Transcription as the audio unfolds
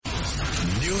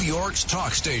New York's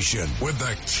talk station with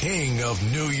the king of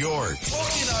New York.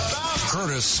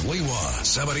 Curtis Lewa,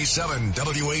 77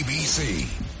 WABC.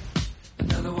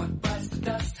 Another one bites the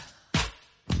dust.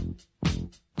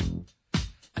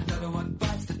 Another one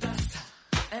bites the dust.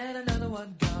 And another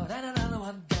one gone, and another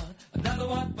one gone. Another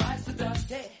one bites the dust.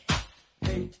 Hey,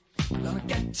 hey, gonna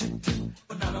get you too.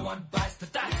 Another one bites the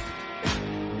dust.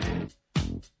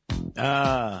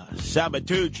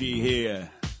 Sabatucci here.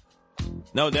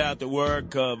 No doubt the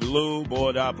work of Lou,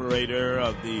 board operator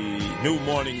of the new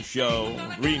morning show,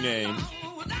 renamed,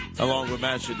 along with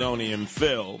Macedonian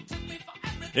Phil.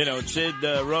 You know, Sid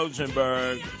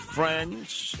Rosenberg,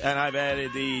 friends, and I've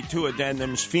added the two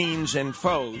addendums, fiends and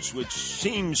foes, which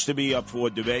seems to be up for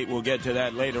debate. We'll get to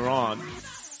that later on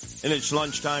in its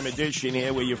lunchtime edition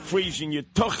here, where you're freezing your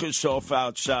tuchus off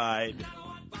outside.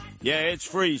 Yeah, it's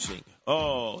freezing.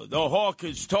 Oh, the hawk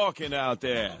is talking out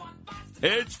there.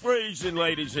 It's freezing,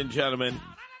 ladies and gentlemen.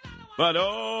 But,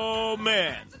 oh,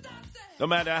 man, no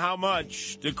matter how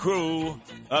much the crew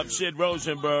of Sid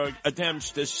Rosenberg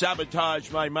attempts to sabotage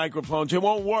my microphones, it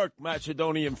won't work,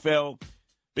 Macedonian Phil,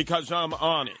 because I'm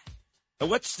on it.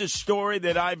 And what's the story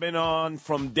that I've been on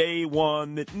from day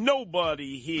one that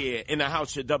nobody here in the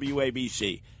house of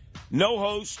WABC, no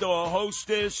host or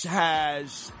hostess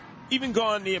has even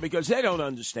gone near, because they don't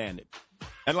understand it.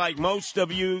 And like most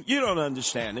of you, you don't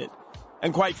understand it.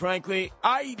 And quite frankly,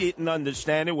 I didn't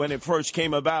understand it when it first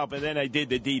came about, but then I did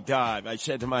the deep dive. I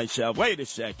said to myself, wait a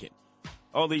second.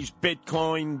 All these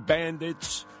Bitcoin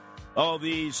bandits, all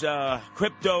these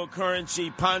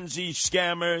cryptocurrency Ponzi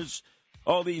scammers,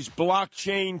 all these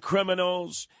blockchain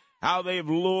criminals, how they've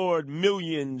lured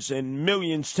millions and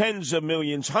millions, tens of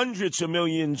millions, hundreds of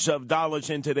millions of dollars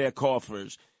into their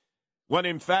coffers. When,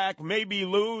 in fact, maybe,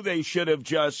 Lou, they should have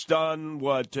just done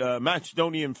what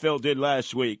Macedonian Phil did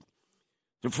last week.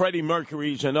 To Freddie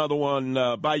Mercury's Another One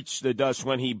Bites the Dust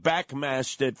when he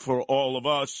backmasked it for all of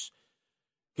us.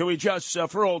 Can we just,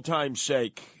 for old time's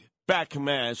sake,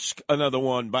 backmask Another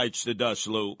One Bites the Dust,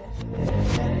 Lou?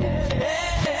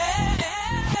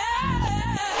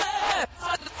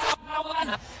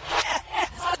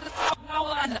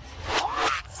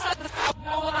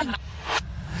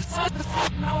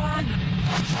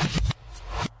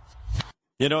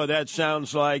 You know, that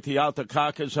sounds like the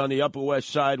Altakakas on the Upper West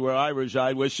Side where I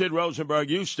reside, where Sid Rosenberg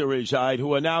used to reside,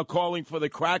 who are now calling for the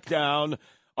crackdown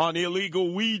on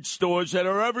illegal weed stores that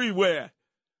are everywhere.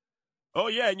 Oh,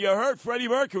 yeah, and you heard Freddie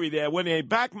Mercury there when they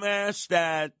backmasked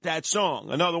that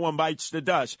song, Another One Bites the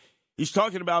Dust. He's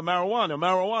talking about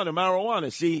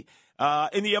marijuana. See,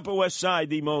 in the Upper West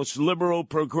Side, the most liberal,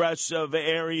 progressive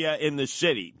area in the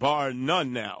city, bar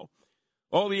none now.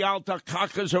 All the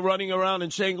Altakakas are running around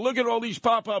and saying, look at all these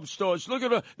pop-up stores. Look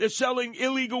at they're selling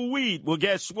illegal weed. Well,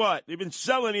 guess what? They've been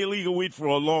selling illegal weed for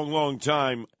a long, long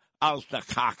time,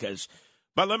 Altakakas.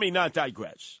 But let me not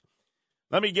digress.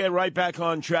 Let me get right back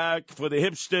on track for the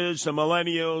hipsters, the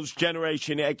millennials,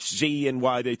 Generation X, Z, and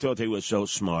Y. They thought they were so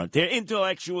smart. They're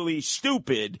intellectually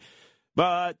stupid,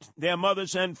 but their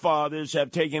mothers and fathers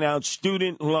have taken out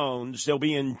student loans. They'll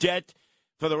be in debt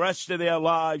for the rest of their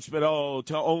lives, but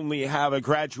to only have a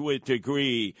graduate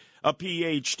degree, a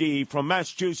Ph.D. from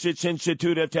Massachusetts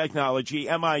Institute of Technology,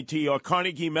 MIT, or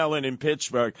Carnegie Mellon in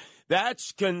Pittsburgh,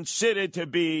 that's considered to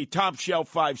be top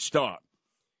shelf 5-star.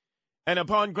 And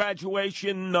upon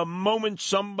graduation, the moment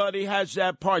somebody has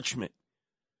that parchment,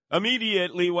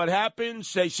 immediately what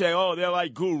happens, they say, oh, they're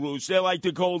like gurus, they're like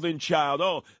the golden child.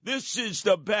 Oh, this is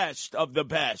the best of the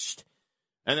best.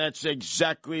 And that's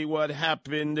exactly what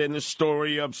happened in the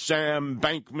story of Sam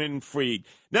Bankman-Weed.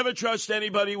 Never trust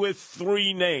anybody with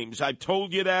 3 names. I've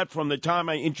told you that from the time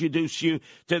I introduced you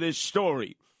to this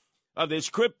story of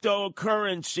this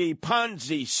cryptocurrency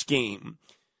Ponzi scheme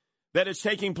that is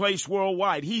taking place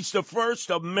worldwide. He's the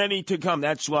first of many to come.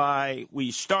 That's why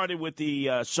we started with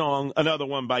the song Another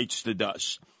One Bites the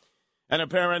Dust. And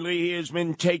apparently he has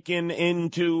been taken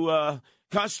into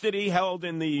custody, held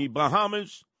in the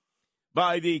Bahamas,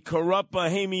 by the corrupt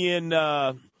Bahamian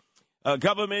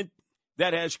government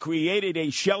that has created a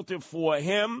shelter for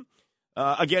him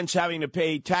against having to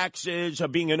pay taxes,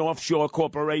 of being an offshore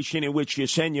corporation in which you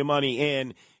send your money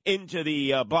into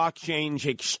the blockchain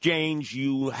exchange.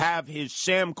 You have his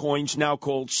Sam coins, now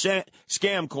called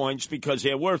scam coins, because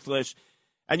they're worthless,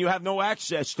 and you have no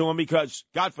access to them because,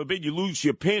 God forbid, you lose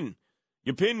your PIN.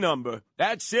 Your PIN number,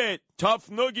 that's it. Tough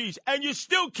noogies. And you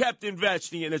still kept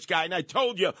investing in this guy. And I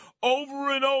told you over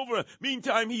and over.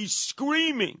 Meantime, he's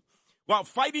screaming while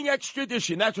fighting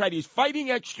extradition. That's right, he's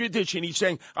fighting extradition. He's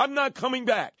saying, I'm not coming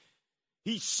back.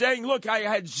 He's saying, look, I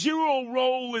had zero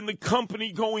role in the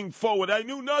company going forward. I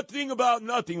knew nothing about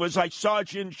nothing. It was like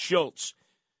Sergeant Schultz.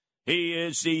 He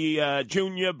is the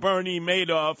junior Bernie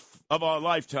Madoff of our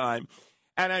lifetime.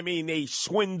 And, I mean, they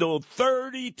swindled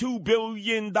 $32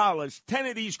 billion. 10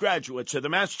 of these graduates of the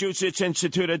Massachusetts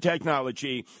Institute of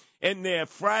Technology in their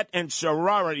frat and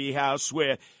sorority house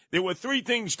where there were three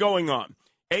things going on.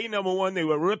 Number one, they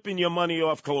were ripping your money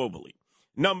off globally.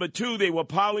 Number two, they were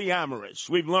polyamorous.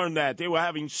 We've learned that. They were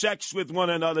having sex with one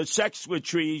another, sex with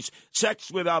trees,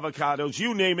 sex with avocados,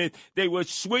 you name it. They were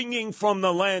swinging from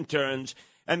the lanterns.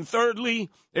 And thirdly,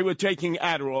 they were taking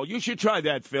Adderall. You should try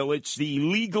that, Phil. It's the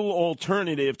legal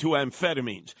alternative to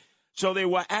amphetamines. So they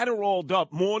were Adderalled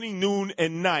up morning, noon,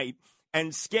 and night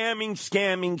and scamming.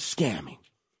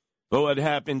 Oh, it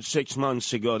happened 6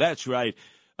 months ago. That's right.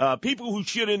 People who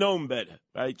should have known better,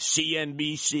 right?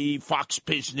 CNBC, Fox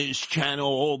Business Channel,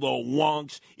 all the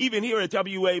wonks, even here at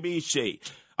WABC.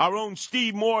 Our own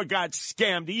Steve Moore got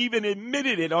scammed. He even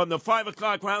admitted it on the 5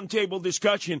 o'clock roundtable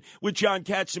discussion with John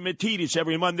Katzimatidis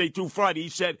every Monday through Friday. He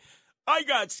said, I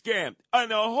got scammed,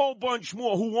 and a whole bunch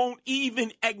more who won't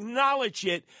even acknowledge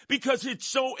it because it's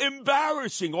so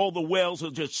embarrassing. All the whales will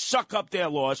just suck up their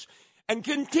loss and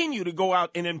continue to go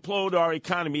out and implode our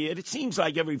economy. And it seems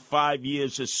like every 5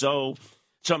 years or so,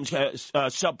 some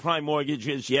subprime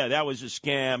mortgages, yeah, that was a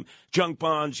scam. Junk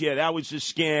bonds, yeah, that was a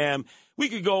scam. We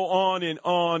could go on and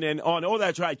on and on. Oh,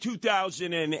 that's right,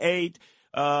 2008,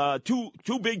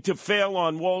 too big to fail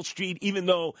on Wall Street, even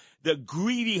though the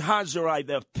greedy Hazarai,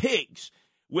 the pigs,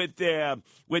 with their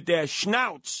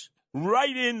schnauts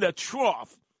right in the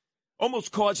trough,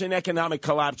 almost caused an economic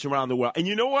collapse around the world. And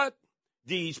you know what?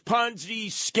 These Ponzi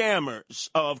scammers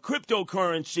of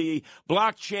cryptocurrency,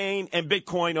 blockchain, and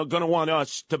Bitcoin are going to want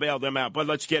us to bail them out. But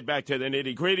let's get back to the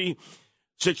nitty-gritty.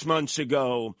 6 months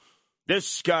ago,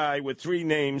 this guy with three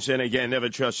names, and again, never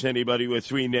trust anybody with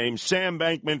three names, Sam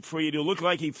Bankman-Fried, who looked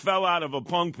like he fell out of a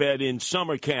bunk bed in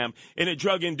summer camp in a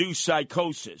drug-induced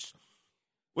psychosis,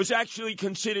 was actually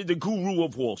considered the guru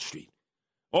of Wall Street.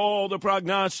 All the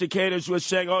prognosticators were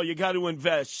saying, oh, you got to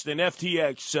invest in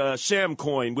FTX, Sam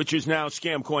Coin, which is now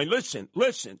Scam Coin. Listen,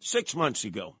 6 months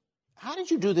ago. How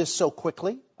did you do this so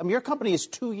quickly? I mean, your company is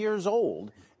 2 years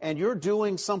old, and you're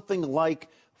doing something like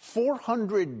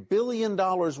 $400 billion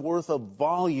worth of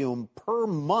volume per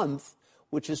month,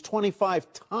 which is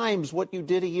 25 times what you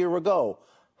did a year ago.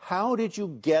 How did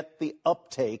you get the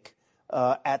uptake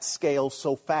at scale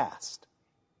so fast?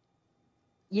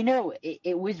 You know,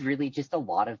 it was really just a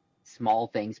lot of small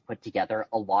things put together,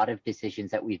 a lot of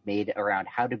decisions that we've made around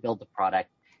how to build the product,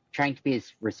 trying to be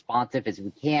as responsive as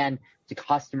we can to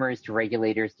customers, to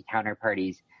regulators, to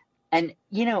counterparties. And,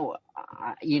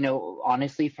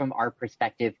 honestly, from our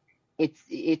perspective,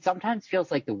 it sometimes feels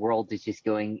like the world is just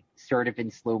going sort of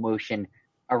in slow motion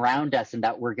around us and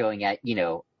that we're going at,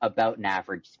 about an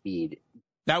average speed.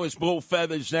 That was bull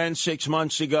feathers then 6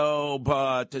 months ago,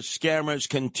 but the scammers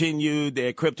continued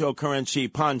their cryptocurrency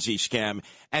Ponzi scam,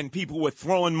 and people were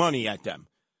throwing money at them.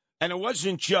 And it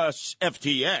wasn't just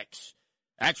FTX.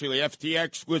 Actually,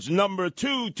 FTX was number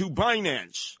 2 to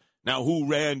Binance. Now, who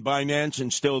ran Binance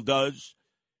and still does?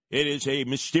 It is a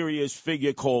mysterious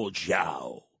figure called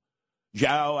Zhao.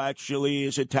 Zhao actually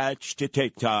is attached to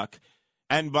TikTok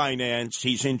and Binance.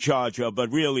 He's in charge of,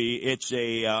 but really it's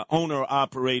a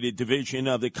owner-operated division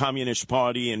of the Communist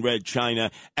Party in Red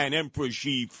China and Emperor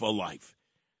Xi for life.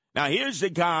 Now, here's the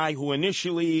guy who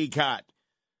initially got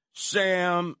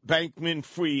Sam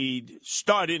Bankman-Fried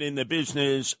started in the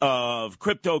business of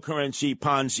cryptocurrency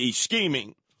Ponzi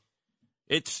scheming.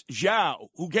 It's Zhao,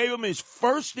 who gave him his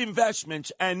first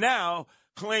investments and now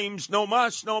claims no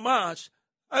mas, no mas.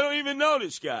 I don't even know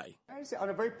this guy. On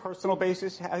a very personal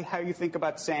basis, how you think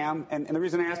about Sam, and the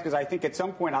reason I ask is I think at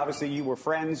some point, obviously, you were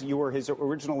friends. You were his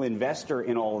original investor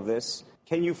in all of this.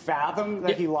 Can you fathom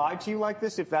that he lied to you like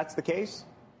this, if that's the case?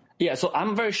 Yeah, so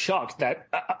I'm very shocked that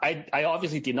I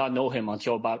obviously did not know him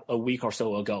until about a week or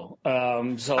so ago.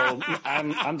 So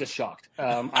I'm just shocked.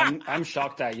 I'm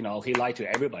shocked that he lied to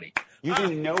everybody. You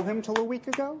didn't know him till a week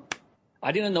ago?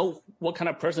 I didn't know what kind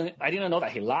of person. I didn't know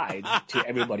that he lied to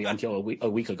everybody until a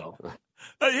week ago.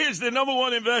 Here's the number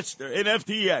one investor in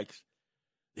FTX,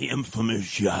 the infamous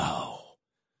Zhao.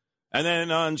 And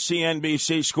then on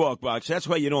CNBC Squawk Box, that's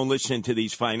why you don't listen to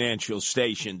these financial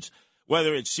stations,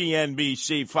 whether it's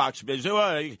CNBC, Fox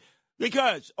Business,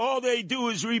 because all they do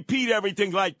is repeat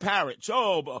everything like parrots.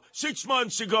 Oh, 6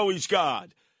 months ago he's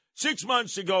God. 6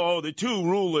 months ago, the two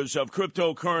rulers of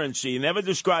cryptocurrency never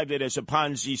described it as a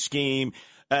Ponzi scheme,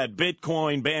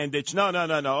 Bitcoin bandits. No.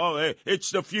 Oh,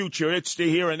 it's the future. It's the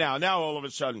here and now. Now, all of a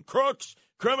sudden, crooks,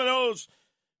 criminals,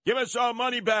 give us our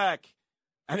money back.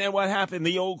 And then what happened?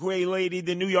 The old gray lady,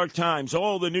 the New York Times,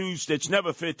 all the news that's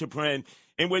never fit to print,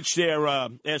 in which their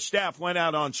staff went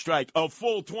out on strike. A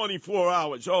full 24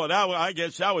 hours. Oh, I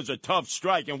guess that was a tough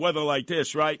strike in weather like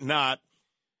this, right? Not.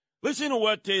 Listen to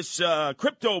what this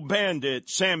crypto bandit,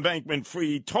 Sam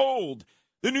Bankman-Fried, told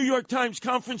the New York Times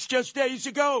conference just days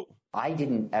ago. I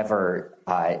didn't ever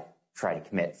try to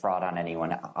commit fraud on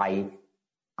anyone.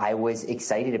 I was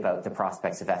excited about the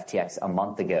prospects of FTX a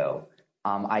month ago.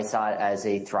 I saw it as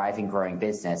a thriving, growing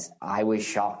business. I was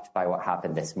shocked by what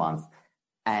happened this month.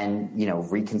 And,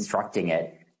 reconstructing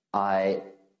it,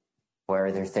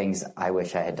 where there are things I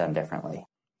wish I had done differently.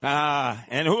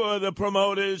 And who are the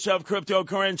promoters of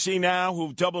cryptocurrency now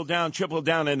who've doubled down, tripled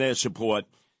down in their support?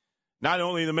 Not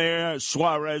only the mayor,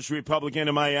 Suarez, Republican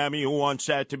in Miami, who wants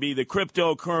that to be the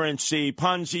cryptocurrency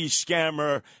Ponzi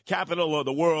scammer capital of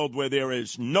the world where there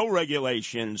is no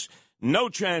regulations, no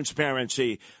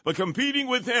transparency. But competing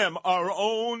with him, our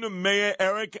own Mayor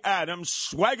Eric Adams,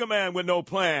 swagger man with no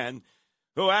plan,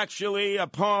 who actually,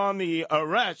 upon the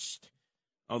arrest,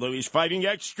 although he's fighting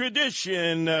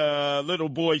extradition, little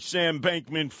boy Sam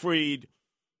Bankman-Fried,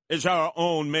 is our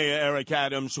own Mayor Eric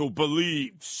Adams, who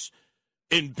believes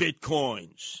in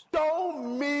bitcoins. Show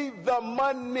me the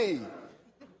money.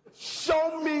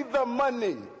 Show me the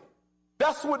money.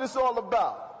 That's what it's all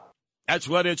about. That's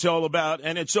what it's all about,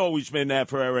 and it's always been that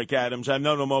for Eric Adams. I've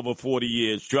known him over 40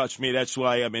 years. Trust me, that's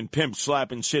why I've been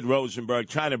pimp-slapping Sid Rosenberg,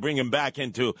 trying to bring him back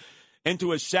into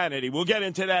his sanity. We'll get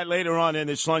into that later on in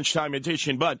this lunchtime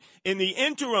edition. But in the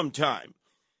interim time,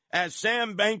 as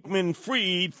Sam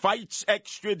Bankman-Fried fights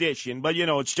extradition, but,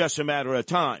 it's just a matter of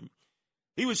time,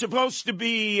 he was supposed to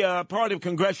be part of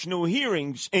congressional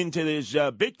hearings into this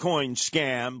Bitcoin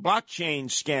scam, blockchain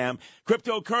scam,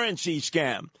 cryptocurrency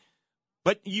scam.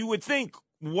 But you would think,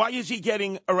 why is he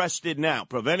getting arrested now?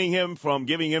 Preventing him from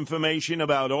giving information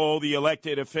about all the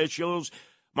elected officials,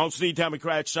 mostly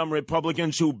Democrats, some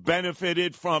Republicans who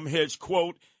benefited from his,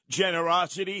 quote,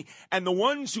 generosity, and the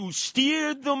ones who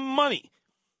steered the money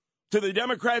to the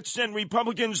Democrats and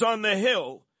Republicans on the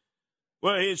Hill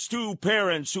were his two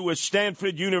parents who were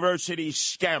Stanford University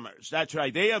scammers. That's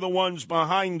right. They are the ones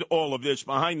behind all of this,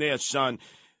 behind their son.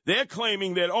 They're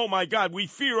claiming that, oh, my God, we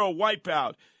fear a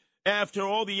wipeout. After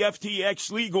all the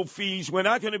FTX legal fees, we're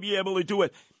not going to be able to do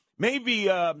it. Maybe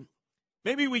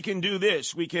we can do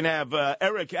this. We can have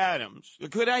Eric Adams.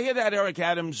 Could I hear that, Eric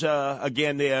Adams,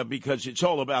 again there? Because it's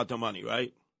all about the money,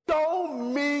 right? Show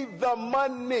me the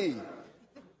money.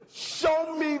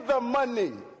 Show me the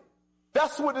money.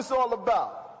 That's what it's all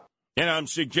about. And I'm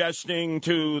suggesting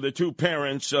to the two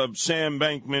parents of Sam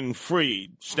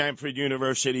Bankman-Fried, Stanford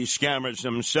University scammers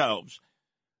themselves,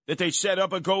 that they set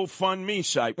up a GoFundMe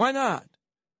site. Why not?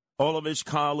 All of his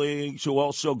colleagues who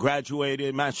also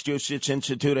graduated Massachusetts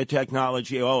Institute of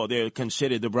Technology, they're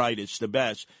considered the brightest, the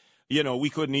best. We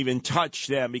couldn't even touch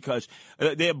them because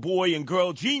they're boy and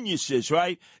girl geniuses,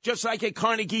 right? Just like at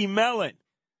Carnegie Mellon.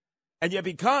 And yet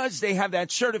because they have that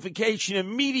certification,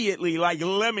 immediately, like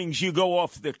lemmings, you go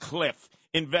off the cliff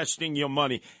investing your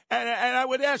money. And I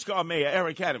would ask our mayor,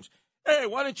 Eric Adams, hey,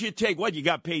 why don't you take you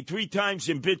got paid 3 times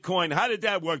in Bitcoin? How did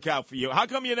that work out for you? How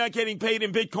come you're not getting paid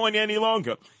in Bitcoin any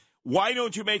longer? Why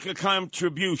don't you make a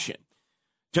contribution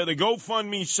to the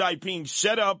GoFundMe site being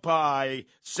set up by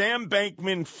Sam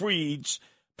Bankman-Fried's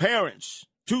parents,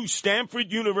 2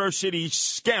 Stanford University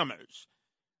scammers,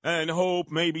 and hope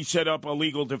maybe set up a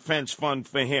legal defense fund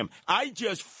for him? I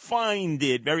just find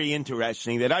it very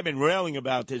interesting that I've been railing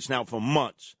about this now for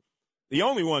months. The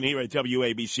only one here at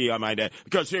WABC, I might add,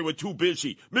 because they were too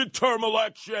busy. Midterm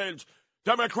elections,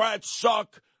 Democrats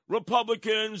suck.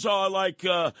 Republicans are like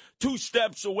 2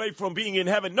 steps away from being in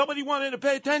heaven. Nobody wanted to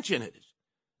pay attention to this.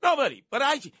 Nobody. But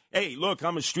hey, look,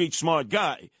 I'm a street smart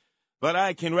guy. But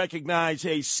I can recognize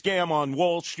a scam on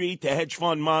Wall Street, the hedge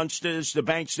fund monsters, the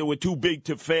banks that were too big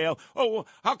to fail. Oh,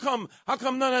 how come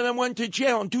none of them went to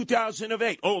jail in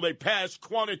 2008? Oh, they passed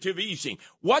quantitative easing.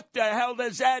 What the hell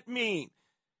does that mean?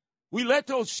 We let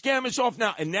those scammers off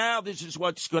now. And now this is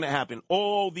what's going to happen.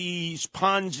 All these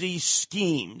Ponzi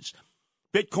schemes,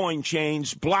 Bitcoin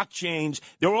chains, blockchains,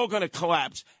 they're all going to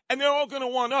collapse. And they're all going to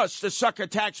want us, the sucker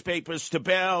tax papers, to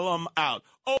bail them out.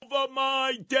 Over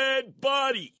my dead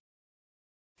body.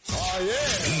 Oh,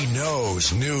 yeah. He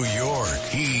knows New York.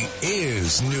 He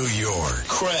is New York.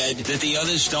 Cred that the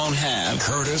others don't have.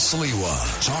 Curtis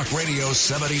Lewa. Talk Radio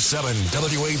 77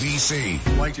 WABC.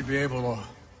 I'd like to be able to...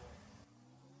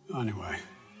 Anyway.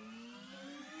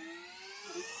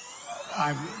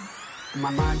 My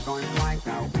mind's going blank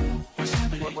now. What's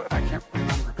happening? I can't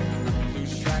remember.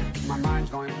 Lose track. My mind's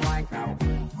going blank now.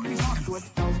 What are you talking about? What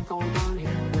the hell's going on here?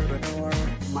 Where the door?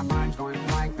 My mind's going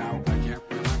blank now. I can't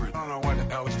remember. I don't know what the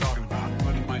hell he's talking about.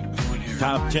 What am I doing here?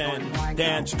 Top 10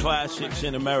 dance classics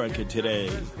in America today.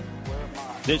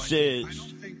 This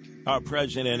is our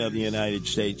President of the United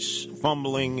States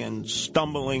fumbling and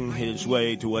stumbling his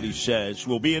way to what he says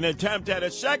will be an attempt at a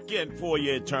second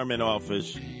 4-year term in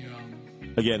office.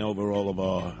 Again, over all of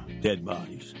our dead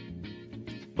bodies.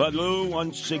 But Lou,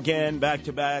 once again,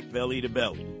 back-to-back, belly to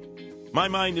belly. My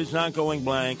mind is not going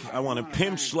blank. I want to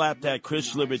pimp slap that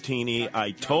Chris Libertini. I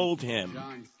told him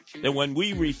that when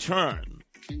we return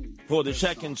for the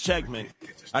second segment,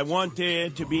 I want there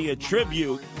to be a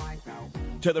tribute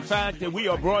to the fact that we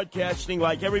are broadcasting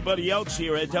like everybody else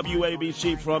here at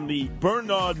WABC from the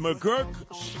Bernard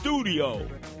McGurk studio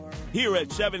here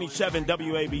at 77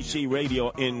 WABC Radio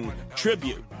in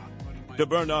tribute to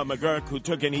Bernard McGurk, who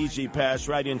took an easy pass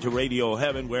right into radio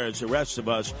heaven, whereas the rest of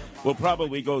us will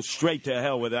probably go straight to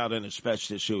hell without an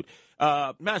asbestos suit.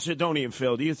 Macedonian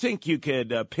Phil, do you think you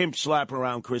could pimp slap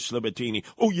around Chris Libertini?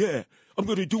 Oh, yeah, I'm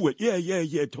going to do it.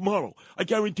 Yeah, tomorrow. I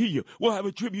guarantee you, we'll have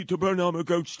a tribute to Bernard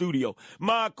McGurk studio.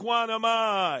 Ma quana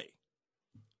mai.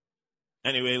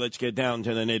 Anyway, let's get down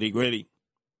to the nitty-gritty.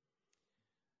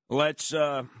 Let's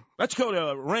go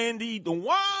to Randy the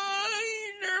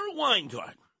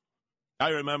Weingart. I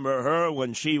remember her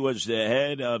when she was the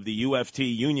head of the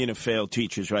UFT, Union of Failed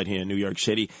Teachers, right here in New York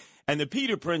City. And the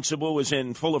Peter Principle was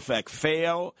in full effect.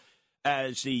 Fail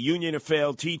as the Union of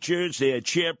Failed Teachers, their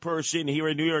chairperson here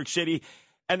in New York City.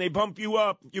 And they bump you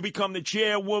up. You become the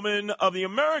chairwoman of the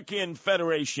American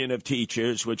Federation of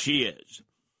Teachers, which she is.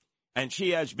 And she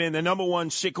has been the number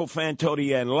one sycophant,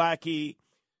 and lackey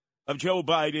of Joe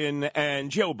Biden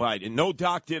and Joe Biden. No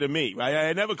doctor to me, right?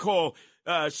 I never call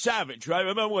Savage, right?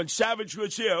 Remember when Savage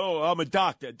was here? Oh, I'm a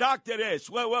doctor. Doctor this.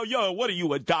 Well, yo, what are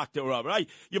you a doctor of, right?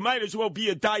 You might as well be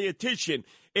a dietitian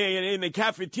in the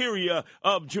cafeteria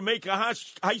of Jamaica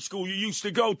High School you used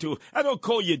to go to. I don't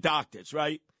call you doctors,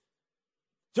 right?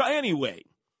 So anyway,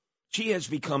 she has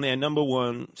become their number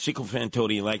one sycophant.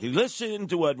 Like, listen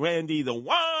to what Randy the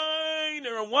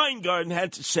Weingarten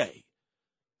had to say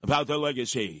about the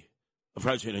legacy of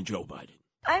President Joe Biden.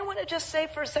 I want to just say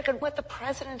for a second what the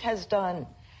president has done.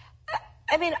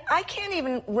 I mean, I can't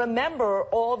even remember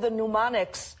all the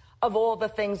mnemonics of all the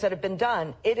things that have been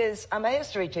done. I'm a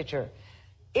history teacher.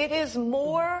 It is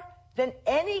more than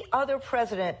any other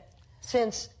president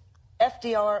since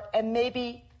FDR, and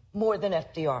maybe more than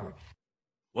FDR.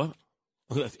 What?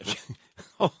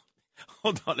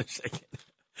 Hold on a second.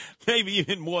 Maybe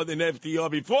even more than FDR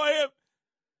before him?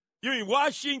 You mean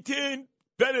Washington?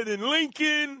 Better than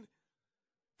Lincoln?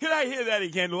 Can I hear that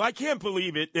again? Well, I can't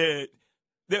believe it.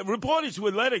 The reporters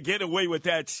would let her get away with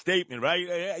that statement,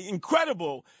 right?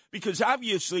 Incredible, because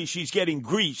obviously she's getting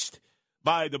greased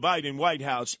by the Biden White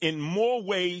House in more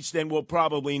ways than we'll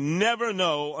probably never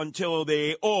know until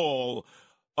they all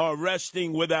are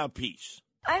resting without peace.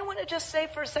 I want to just say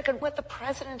for a second what the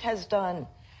president has done.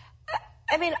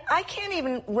 I mean, I can't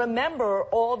even remember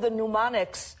all the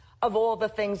mnemonics of all the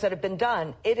things that have been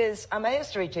done. I'm a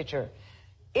history teacher.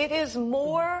 It is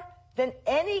more than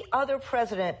any other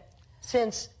president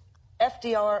since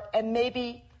FDR, and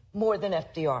maybe more than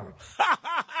FDR.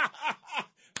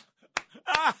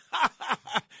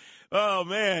 Oh,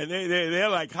 man, they're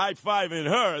like high-fiving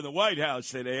her in the White House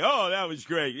today. Oh, that was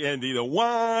great, Andy. The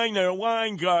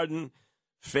Weingarten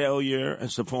failure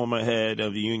as the former head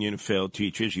of the Union of Failed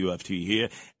Teachers, UFT here,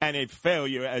 and a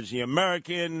failure as the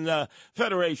American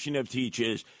Federation of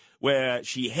Teachers, where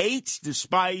she hates,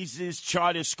 despises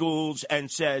charter schools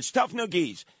and says, tough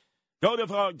noogies, go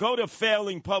to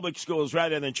failing public schools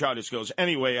rather than charter schools.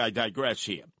 Anyway, I digress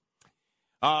here.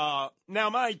 Now,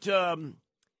 might Joe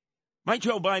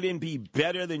Biden be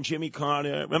better than Jimmy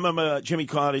Carter? Remember Jimmy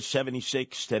Carter,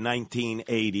 76 to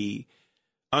 1980.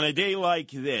 On a day like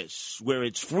this, where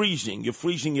it's freezing, you're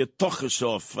freezing your tuchus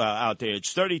off out there.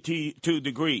 It's 32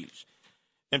 degrees.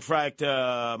 In fact,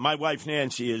 my wife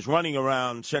Nancy is running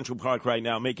around Central Park right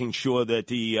now, making sure that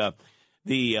the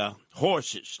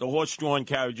horses, the horse-drawn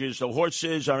carriages, the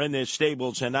horses are in their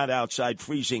stables and not outside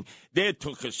freezing their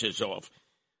tuchuses off.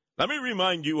 Let me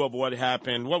remind you of what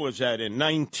happened. What was that in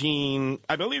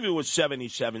I believe it was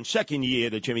 77, second year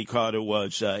that Jimmy Carter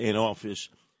was in office.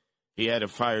 He had a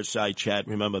fireside chat.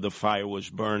 Remember, the fire was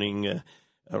burning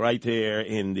right there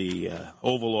in the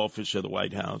Oval Office of the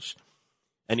White House.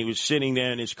 And he was sitting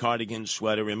there in his cardigan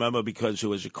sweater, remember, because there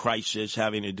was a crisis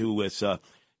having to do with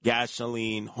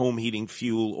gasoline, home heating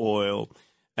fuel, oil,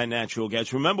 and natural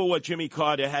gas. Remember what Jimmy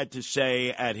Carter had to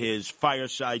say at his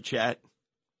fireside chat?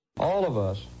 All of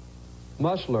us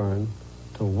must learn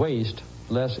to waste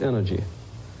less energy.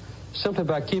 Simply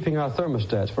by keeping our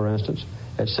thermostats, for instance,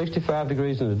 at 65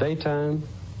 degrees in the daytime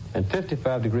and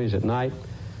 55 degrees at night,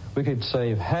 we could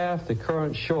save half the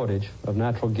current shortage of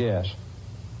natural gas.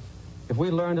 If we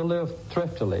learn to live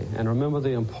thriftily and remember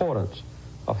the importance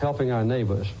of helping our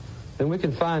neighbors, then we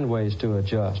can find ways to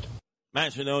adjust.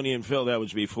 Macedonian Phil, that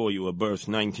was before you were birthed,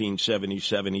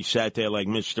 1977. He sat there like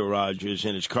Mr. Rogers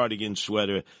in his cardigan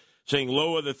sweater saying,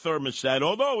 lower the thermostat,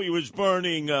 although he was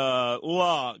burning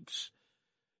logs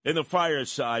in the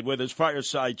fireside with his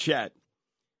fireside chat.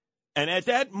 And at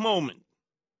that moment,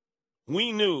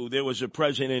 we knew there was a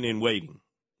president in waiting,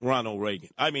 Ronald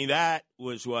Reagan. I mean, that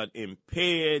was what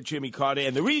impaired Jimmy Carter.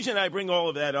 And the reason I bring all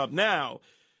of that up now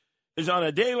is on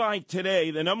a day like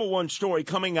today, the number one story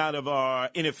coming out of our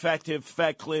ineffective,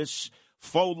 feckless,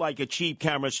 fold-like-a-cheap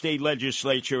camera state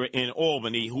legislature in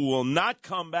Albany, who will not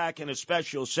come back in a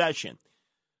special session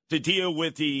to deal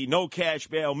with the no-cash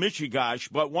bail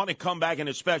mishigash, but want to come back in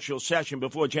a special session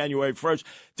before January 1st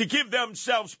to give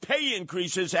themselves pay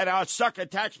increases at our sucker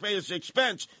taxpayers'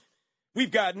 expense.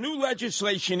 We've got new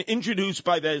legislation introduced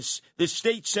by this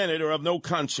state senator of no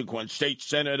consequence, State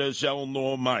Senator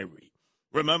Zelnor Myrie.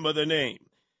 Remember the name,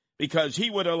 because he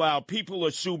would allow people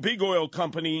to sue big oil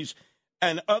companies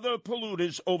and other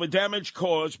polluters over damage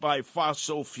caused by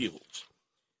fossil fuels.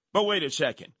 But wait a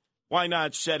second. Why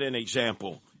not set an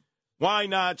example? Why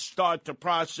not start the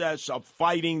process of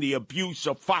fighting the abuse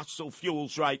of fossil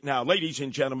fuels right now? Ladies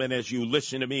and gentlemen, as you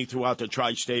listen to me throughout the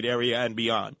tri-state area and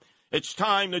beyond, it's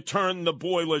time to turn the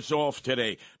boilers off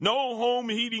today. No home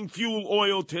heating fuel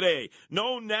oil today.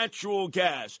 No natural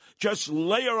gas. Just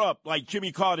layer up like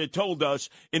Jimmy Carter told us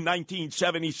in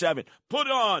 1977. Put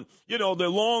on, the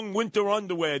long winter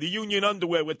underwear, the union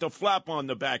underwear with the flap on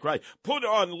the back, right? Put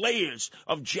on layers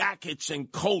of jackets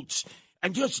and coats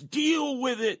and just deal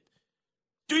with it.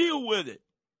 Deal with it.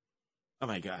 Oh,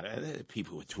 my God.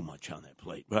 People with too much on their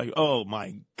plate, right? Oh,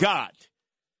 my God.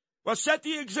 Well, set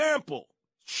the example.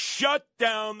 Shut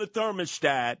down the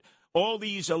thermostat. All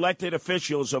these elected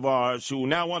officials of ours who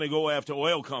now want to go after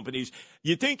oil companies.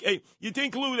 You think,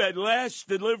 Lou, that last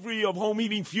delivery of home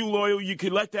heating fuel oil, you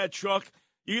could let that truck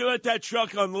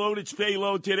unload its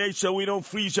payload today so we don't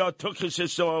freeze our tuchus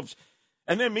ourselves.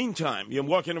 And then meantime, you're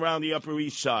walking around the Upper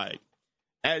East Side,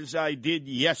 as I did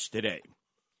yesterday,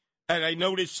 and I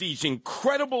noticed these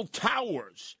incredible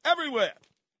towers everywhere.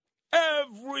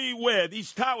 Everywhere,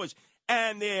 these towers.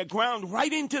 And they're ground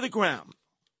right into the ground.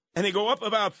 And they go up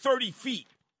about 30 feet.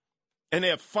 And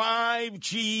they're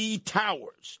 5G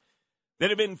towers that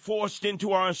have been forced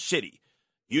into our city.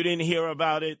 You didn't hear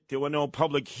about it. There were no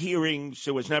public hearings.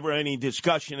 There was never any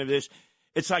discussion of this.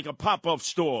 It's like a pop-up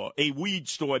store, a weed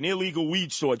store, an illegal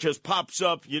weed store. It just pops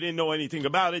up. You didn't know anything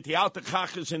about it. The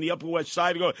Altacakas in the Upper West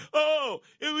Side go, oh,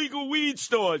 illegal weed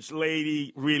stores.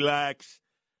 Lady, relax.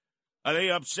 Are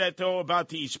they upset, though, about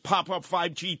these pop-up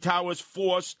 5G towers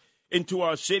forced into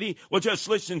our city? Well, just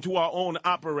listen to our own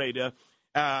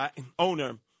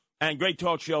owner, and great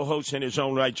talk show host in his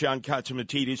own right, John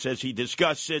Catsimatidis, as he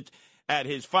discussed it at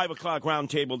his 5 o'clock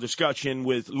roundtable discussion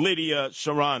with Lydia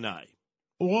Serrani.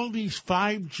 All these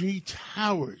 5G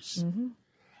towers,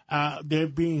 they're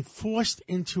being forced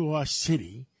into our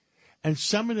city, and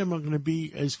some of them are going to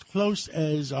be as close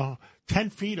as 10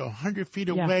 feet or 100 feet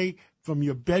away from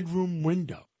your bedroom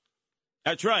window.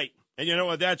 That's right. And you know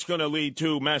what that's going to lead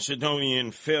to, Macedonian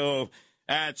Phil?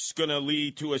 That's going to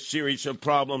lead to a series of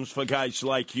problems for guys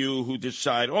like you who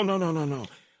decide, oh, no.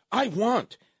 I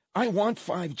want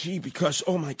 5G because,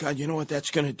 oh, my God, you know what that's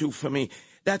going to do for me?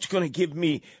 That's going to give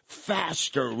me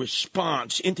faster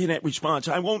response, internet response.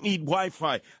 I won't need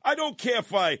Wi-Fi. I don't care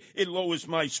if it lowers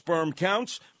my sperm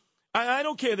counts. I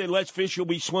don't care that less fish will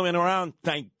be swimming around.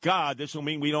 Thank God. This will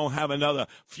mean we don't have another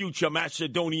future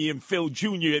Macedonian Phil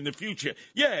Jr. in the future.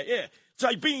 Yeah. It's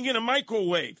like being in a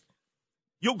microwave.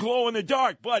 You'll glow in the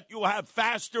dark, but you'll have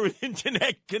faster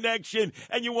internet connection,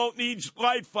 and you won't need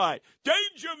Wi-Fi.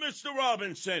 Danger, Mr.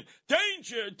 Robinson.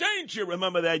 Danger.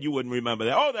 Remember that? You wouldn't remember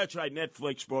that. Oh, that's right.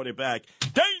 Netflix brought it back.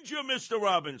 Danger, Mr.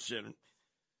 Robinson.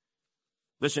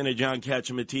 Listen to John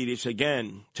Catsimatidis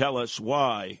again. Tell us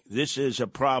why this is a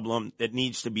problem that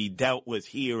needs to be dealt with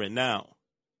here and now.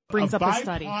 Brings up a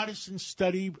study. Bipartisan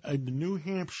study in New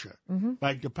Hampshire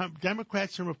by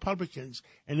Democrats and Republicans,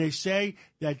 and they say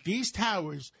that these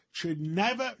towers should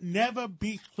never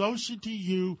be closer to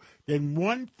you than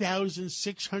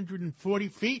 1,640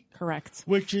 feet. Correct.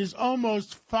 Which is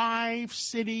almost 5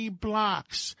 city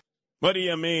blocks. What do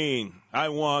you mean? I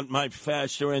want my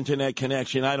faster internet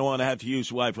connection. I don't want to have to use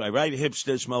Wi-Fi, right?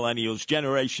 Hipsters, millennials,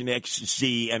 Generation X,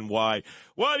 Z, and Y.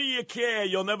 What do you care?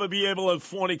 You'll never be able to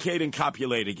fornicate and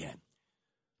copulate again.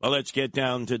 Well, let's get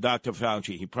down to Dr.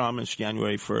 Fauci. He promised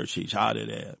January 1st he's out of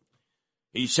there.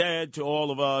 He said to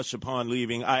all of us upon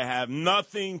leaving, I have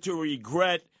nothing to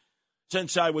regret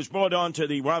since I was brought on to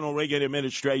the Ronald Reagan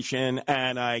administration,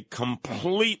 and I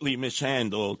completely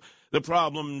mishandled the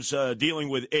problems dealing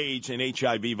with AIDS and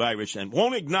HIV virus, and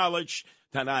won't acknowledge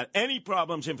that not any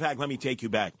problems. In fact, let me take you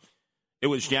back. It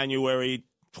was January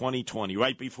 2020,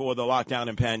 right before the lockdown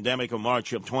and pandemic of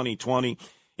March of 2020.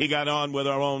 He got on with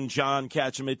our own John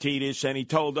Katzimatidis, and he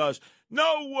told us,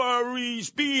 no worries,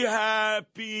 be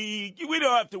happy. We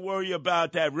don't have to worry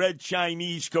about that red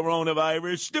Chinese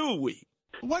coronavirus, do we?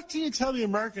 What can you tell the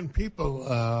American people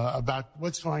about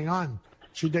what's going on?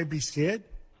 Should they be scared?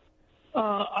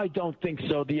 I don't think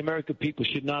so. The American people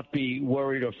should not be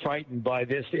worried or frightened by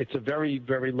this. It's a very,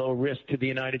 very low risk to the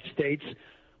United States.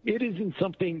 It isn't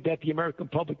something that the American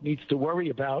public needs to worry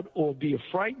about or be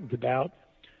frightened about,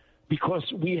 because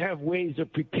we have ways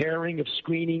of preparing, of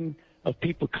screening, of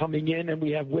people coming in, and we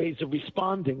have ways of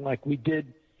responding, like we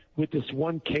did with this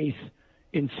one case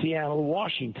in Seattle,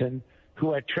 Washington,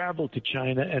 who had traveled to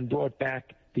China and brought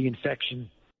back the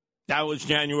infection. That was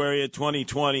January of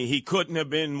 2020. He couldn't have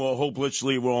been more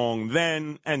hopelessly wrong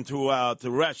then and throughout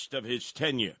the rest of his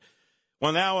tenure.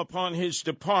 Well, now upon his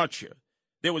departure,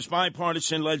 there was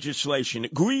bipartisan legislation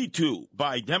agreed to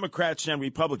by Democrats and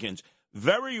Republicans,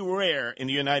 very rare in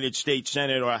the United States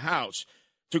Senate or House,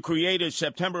 to create a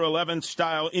September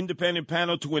 11th-style independent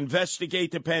panel to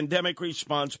investigate the pandemic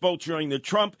response, both during the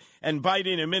Trump and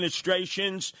Biden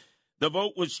administrations. The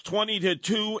vote was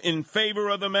 20-2 in favor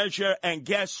of the measure, and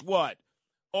guess what?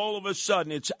 All of a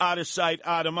sudden, it's out of sight,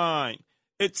 out of mind.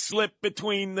 It slipped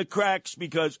between the cracks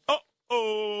because,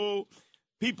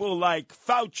 people like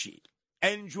Fauci,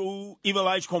 Andrew Evil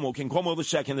Eyes Cuomo, King Cuomo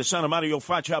II, the son of Mario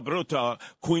Faccia Bruta,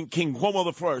 King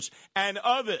Cuomo I, and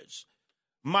others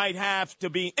might have to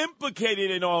be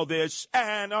implicated in all this,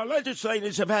 and our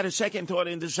legislators have had a second thought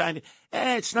and decided,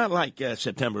 it's not like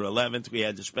September 11th, we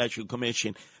had the special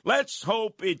commission. Let's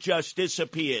hope it just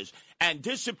disappears, and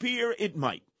disappear it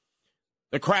might.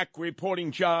 The crack reporting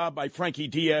job by Frankie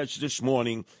Diaz this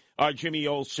morning, our Jimmy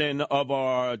Olsen of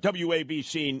our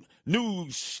WABC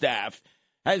news staff,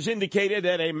 has indicated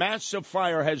that a massive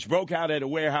fire has broke out at a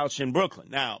warehouse in Brooklyn.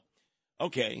 Now,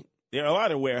 okay, there are a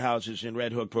lot of warehouses in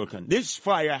Red Hook, Brooklyn. This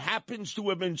fire happens to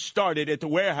have been started at the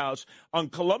warehouse on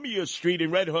Columbia Street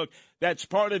in Red Hook. That's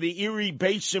part of the Erie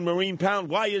Basin Marine Pound.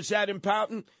 Why is that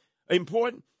important?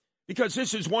 Because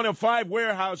this is one of 5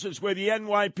 warehouses where the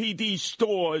NYPD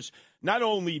stores not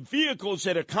only vehicles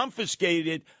that are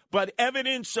confiscated, but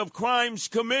evidence of crimes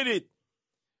committed.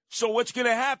 So what's going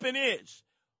to happen is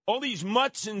all these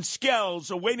mutts and skells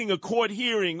awaiting a court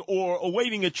hearing or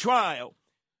awaiting a trial,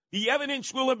 the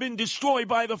evidence will have been destroyed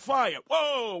by the fire.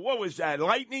 Whoa, what was that?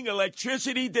 Lightning,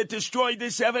 electricity that destroyed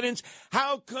this evidence?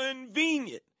 How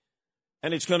convenient.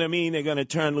 And it's going to mean they're going to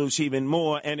turn loose even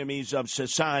more enemies of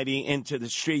society into the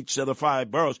streets of the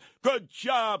 5 boroughs. Good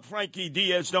job, Frankie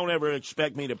Diaz. Don't ever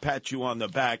expect me to pat you on the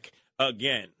back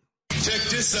again. Check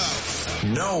this out.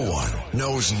 No one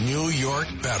knows New York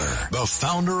better. The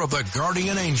founder of the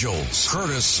Guardian Angels,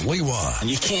 Curtis Lewa. And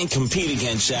you can't compete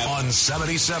against that. On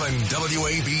 77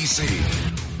 WABC.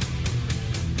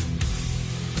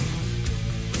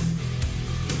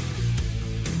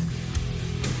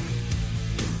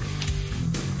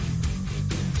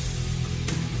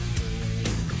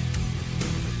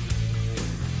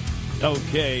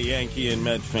 Okay, Yankee and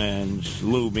Met fans,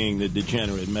 Lou being the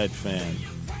degenerate Met fan.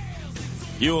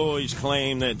 You always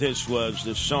claim that this was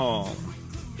the song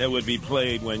that would be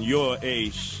played when your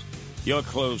ace, your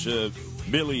closer,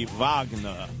 Billy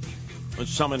Wagner, was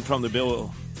summoned from the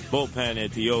bullpen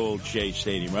at the old Shea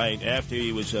Stadium, right? After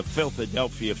he was a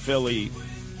Philadelphia Philly,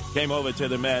 came over to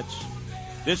the Mets.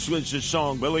 This was the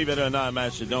song, believe it or not,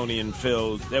 Macedonian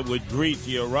Phil, that would greet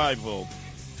the arrival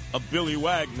of Billy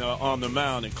Wagner on the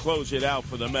mound and close it out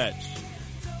for the Mets.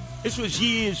 This was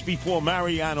years before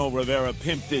Mariano Rivera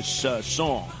pimped this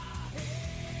song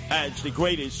as the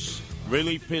greatest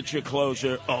relief pitcher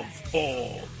closer of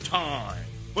all time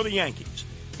for the Yankees.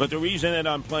 But the reason that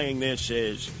I'm playing this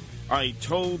is I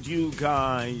told you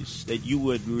guys that you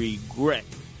would regret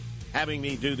having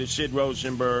me do the Sid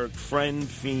Rosenberg Friend,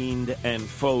 Fiend, and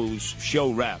Foes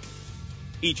show wrap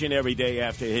each and every day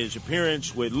after his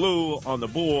appearance with Lou on the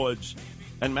boards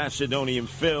and Macedonian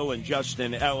Phil and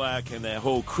Justin Elak and their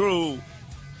whole crew,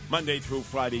 Monday through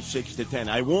Friday, 6 to 10.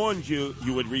 I warned you,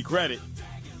 you would regret it.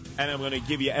 And I'm going to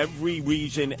give you every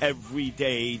reason every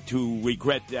day to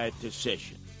regret that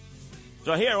decision.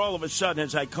 So here, all of a sudden,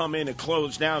 as I come in to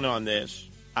close down on this,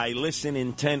 I listen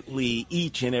intently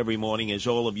each and every morning, as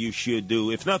all of you should do,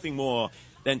 if nothing more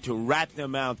than to rat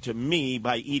them out to me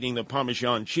by eating the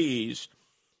Parmesan cheese.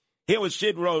 Here was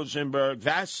Sid Rosenberg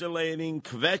vacillating,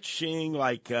 kvetching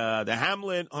like the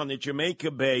Hamlet on the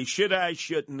Jamaica Bay. Should I,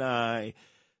 shouldn't I?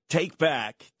 Take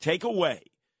back, take away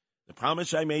the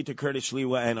promise I made to Curtis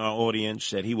Lewa and our audience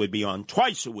that he would be on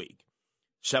twice a week,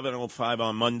 7:05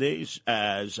 on Mondays,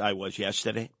 as I was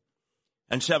yesterday,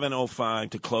 and 7:05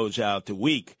 to close out the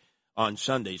week on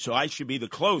Sunday. So I should be the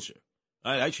closer.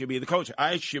 I should be the closer.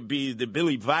 I should be the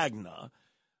Billy Wagner.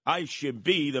 I should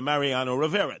be the Mariano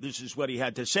Rivera. This is what he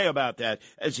had to say about that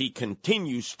as he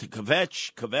continues to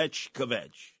kvetch.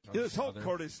 This whole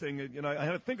Curtis thing, you know, I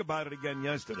had to think about it again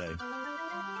yesterday.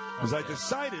 Because I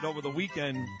decided over the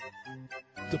weekend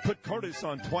to put Curtis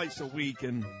on twice a week,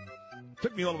 and it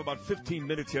took me all of about 15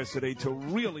 minutes yesterday to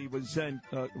really regret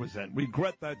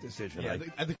that decision. Yeah,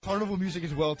 the carnival music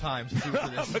is well timed.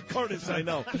 The Curtis, I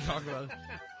know. Talk about it.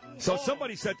 So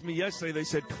somebody said to me yesterday, they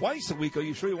said, twice a week? Are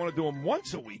you sure you want to do him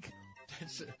once a week?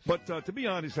 But to be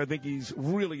honest, I think he's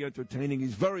really entertaining.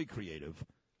 He's very creative.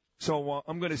 So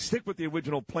I'm going to stick with the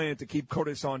original plan to keep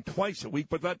Curtis on twice a week.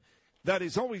 But that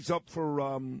is always up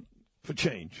for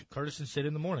change. Curtis and Sid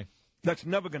in the morning. That's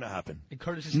never going to happen. And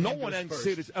Curtis' no name one goes and first.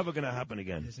 Sid is ever going to happen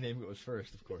again. His name goes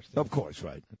first, of course. Of course,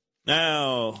 right.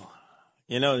 Now,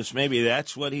 you notice maybe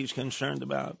that's what he's concerned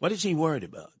about. What is he worried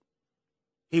about?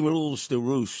 He rules the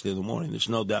roost in the morning. There's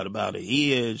no doubt about it.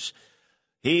 He is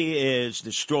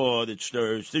the straw that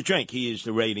stirs the drink. He is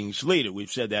the ratings leader. We've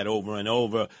said that over and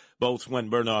over, both when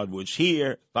Bernard was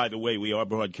here. By the way, we are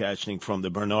broadcasting from the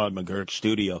Bernard McGurk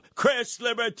studio. Chris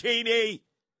Libertini!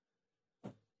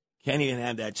 Can't even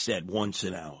have that said once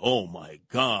an hour. Oh, my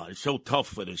God. It's so tough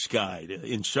for this guy to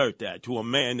insert that to a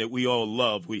man that we all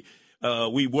love. We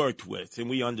worked with, and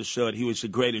we understood he was the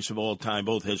greatest of all time,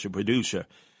 both as a producer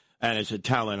and as a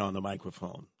talent on the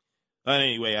microphone. But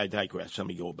anyway, I digress. Let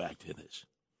me go back to this.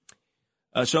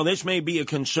 So this may be a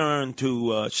concern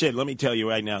to Sid. Let me tell you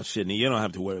right now, Sidney, you don't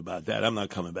have to worry about that. I'm not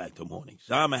coming back to mornings.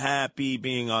 I'm happy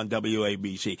being on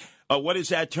WABC. What is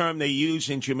that term they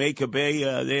use in Jamaica Bay,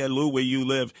 there, Lou, where you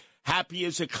live? Happy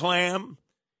as a clam?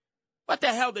 What the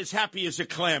hell does happy as a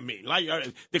clam mean? Like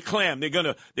the clam, they're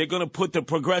gonna put the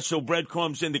Progresso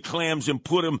breadcrumbs in the clams and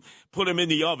put them in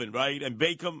the oven, right, and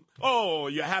bake them. Oh,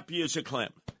 you're happy as a clam.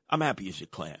 I'm happy as a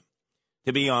clam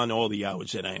to be on all the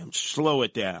hours that I am. Slow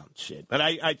it down, Sid. But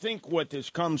I think what this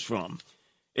comes from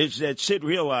is that Sid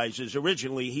realizes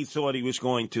originally he thought he was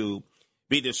going to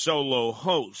be the solo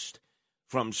host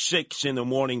from 6 in the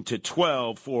morning to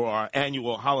 12 for our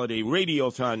annual holiday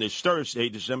radiothon this Thursday,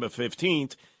 December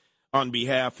 15th. On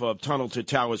behalf of Tunnel to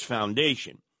Towers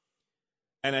Foundation.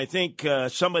 And I think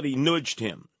somebody nudged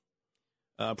him,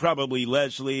 probably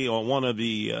Leslie or one of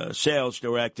the sales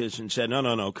directors, and said,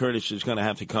 no, Curtis is going to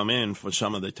have to come in for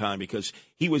some of the time because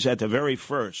he was at the very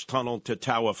first Tunnel to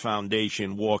Tower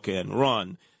Foundation walk and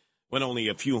run when only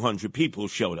a few hundred people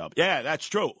showed up. Yeah, that's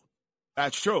true.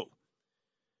 That's true.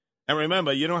 And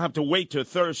remember, you don't have to wait till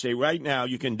Thursday. Right now,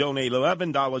 you can donate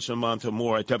 $11 a month or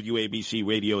more at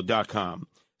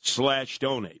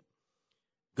WABCRadio.com/donate.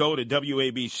 Go to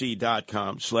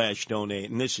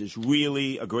WABC.com/donate. And this is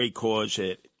really a great cause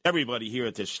that everybody here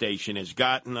at this station has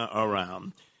gotten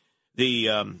around.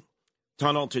 The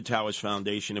Tunnel to Towers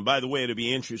Foundation. And by the way, it'll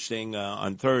be interesting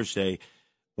on Thursday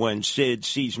when Sid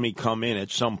sees me come in at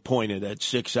some point of that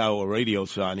 6-hour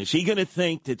radiothon. Is he going to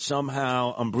think that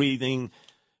somehow I'm breathing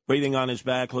on his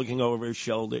back, looking over his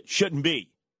shoulder? Shouldn't be.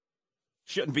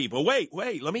 But wait,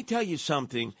 let me tell you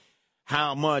something.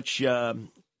 How much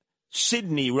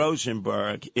Sidney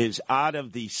Rosenberg is out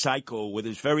of the cycle with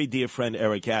his very dear friend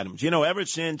Eric Adams. You know, ever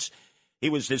since he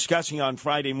was discussing on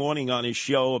Friday morning on his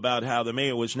show about how the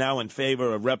mayor was now in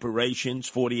favor of reparations,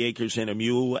 40 acres and a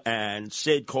mule, and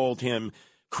Sid called him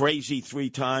crazy 3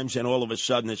 times, and all of a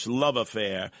sudden this love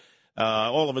affair,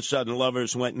 all of a sudden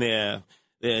lovers went in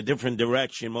their different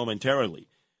direction momentarily.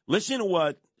 Listen to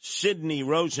what Sidney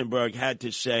Rosenberg had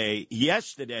to say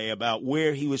yesterday about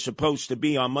where he was supposed to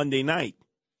be on Monday night.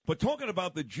 But talking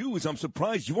about the Jews, I'm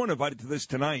surprised you weren't invited to this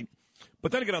tonight.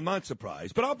 But then again, I'm not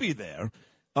surprised. But I'll be there.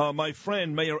 My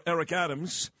friend, Mayor Eric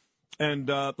Adams, and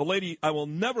the lady I will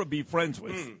never be friends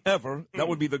with, ever. That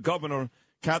would be the governor,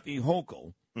 Kathy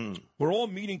Hochul. We're all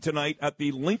meeting tonight at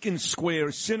the Lincoln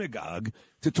Square Synagogue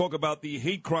to talk about the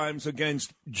hate crimes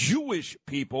against Jewish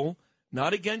people,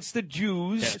 not against the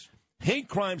Jews. Yes. Hate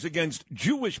crimes against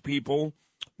Jewish people,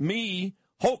 me,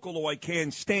 Hochul, who I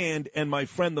can't stand, and my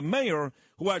friend the mayor,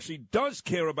 who actually does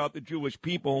care about the Jewish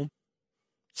people.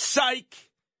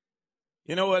 Psych!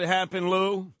 You know what happened,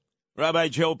 Lou? Rabbi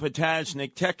Joe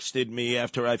Potasnik texted me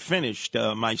after I finished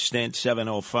my stint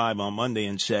 7:05 on Monday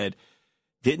and said,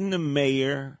 didn't the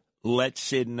mayor let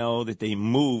Sid know that they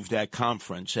moved that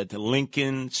conference at the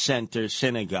Lincoln Center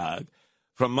Synagogue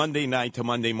from Monday night to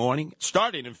Monday morning,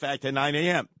 starting, in fact, at 9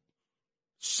 a.m.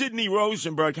 Sidney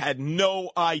Rosenberg had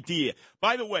no idea.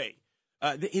 By the way,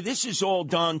 this is all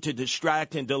done to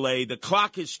distract and delay. The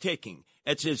clock is ticking.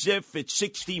 It's as if it's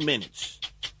 60 minutes.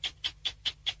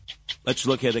 Let's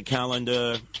look at the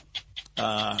calendar.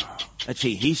 Let's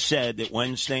see. He said that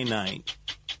Wednesday night,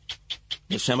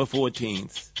 December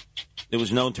 14th, there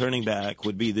was no turning back,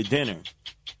 would be the dinner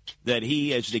that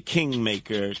he, as the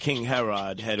kingmaker, King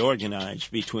Herod, had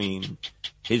organized between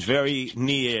his very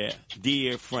near,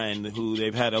 dear friend, who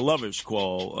they've had a lover's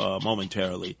call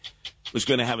momentarily, was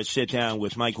going to have a sit-down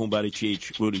with Michael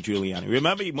Buttigieg, Rudy Giuliani.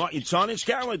 Remember, it's on his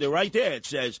calendar right there. It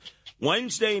says,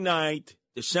 Wednesday night,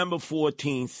 December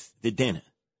 14th, the dinner.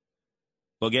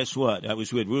 Well, guess what? I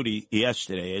was with Rudy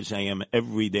yesterday, as I am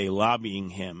every day,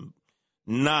 lobbying him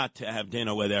not to have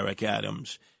dinner with Eric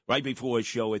Adams right before his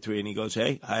show at 3, and he goes,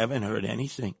 hey, I haven't heard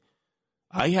anything.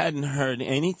 I hadn't heard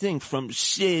anything from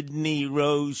Sidney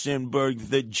Rosenberg,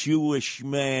 the Jewish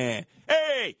man.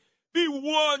 Hey, be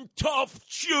one tough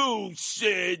Jew,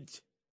 Sid.